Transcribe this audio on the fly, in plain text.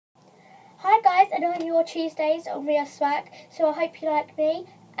guys, and on your Tuesdays on Real Swag, so I hope you like me,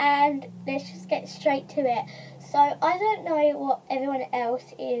 and let's just get straight to it. So I don't know what everyone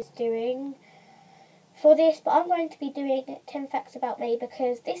else is doing for this, but I'm going to be doing 10 facts about me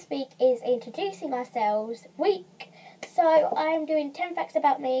because this week is introducing ourselves week. So I'm doing 10 facts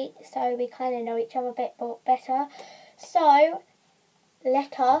about me so we kind of know each other a bit more better. So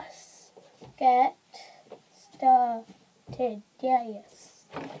let us get started. Yes.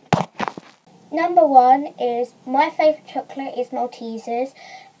 Number 1 is my favourite chocolate is Maltesers,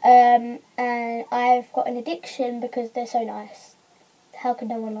 and I've got an addiction because they're so nice. How can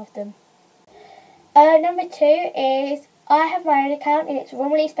no one love them? Number 2 is I have my own account and it's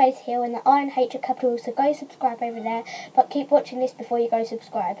Romilly Space Hill and the I and H are capitals, so go subscribe over there, but keep watching this before you go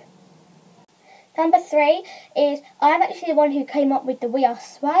subscribe. Number 3 is I'm actually the one who came up with the We Are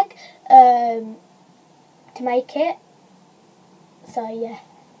Swag to make it, so yeah.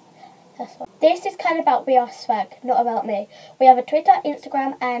 This is kind of about We Are Swag, not about me. We have a Twitter,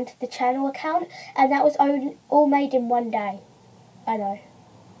 Instagram and the channel account, and that was all made in one day. I know.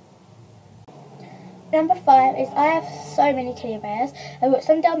 Number 5 is I have so many teddy bears. I've got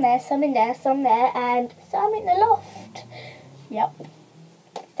some down there, some in there, some there, and some in the loft. Yep,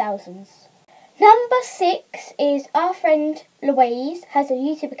 thousands. Number 6 is our friend Louise has a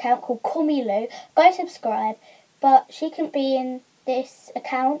YouTube account called Call Me Lou. Go subscribe, but she can be in this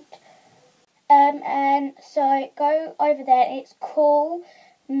account. And so go over there and it's Call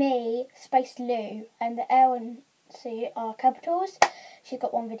Me Space Lou, and the L and C are capitals. She's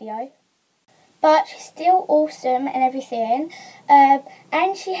got one video, but she's still awesome and everything,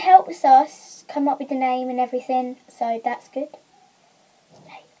 and she helps us come up with the name and everything, so that's good.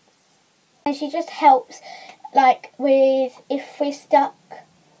 And she just helps, like with if we're stuck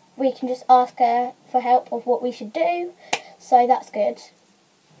we can just ask her for help of what we should do, so that's good.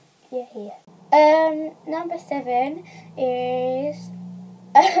 Yeah. Number 7 is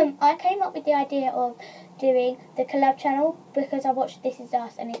I came up with the idea of doing the collab channel because I watched This Is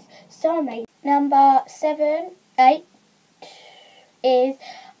Us and it's so amazing. Number 8 is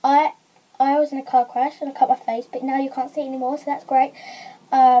I was in a car crash and I cut my face, but now you can't see it anymore, so that's great.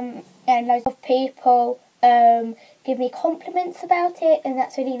 And loads of people give me compliments about it, and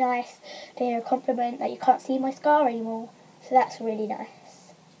that's really nice to hear a compliment that you can't see my scar anymore, so that's really nice.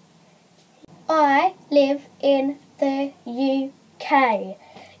 I live in the UK,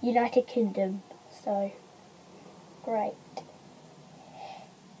 United Kingdom, so great.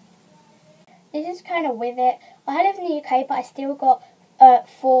 This is kind of with it. I live in the UK, but I still got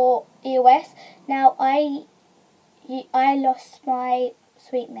 4 US. Now I lost my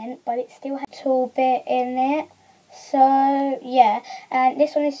sweet mint, but it still has a little bit in it. So yeah, and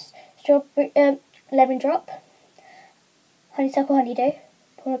this one is strawberry, lemon drop, honeysuckle honeydew,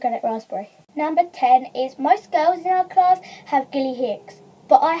 pomegranate raspberry. Number 10 is most girls in our class have Gilly Hicks,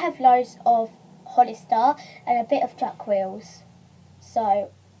 but I have loads of Hollister and a bit of Jack Wheels.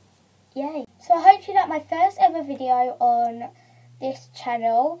 So, yay. So I hope you like my first ever video on this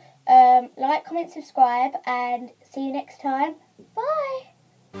channel. Like, comment, subscribe, and see you next time.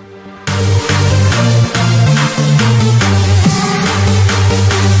 Bye!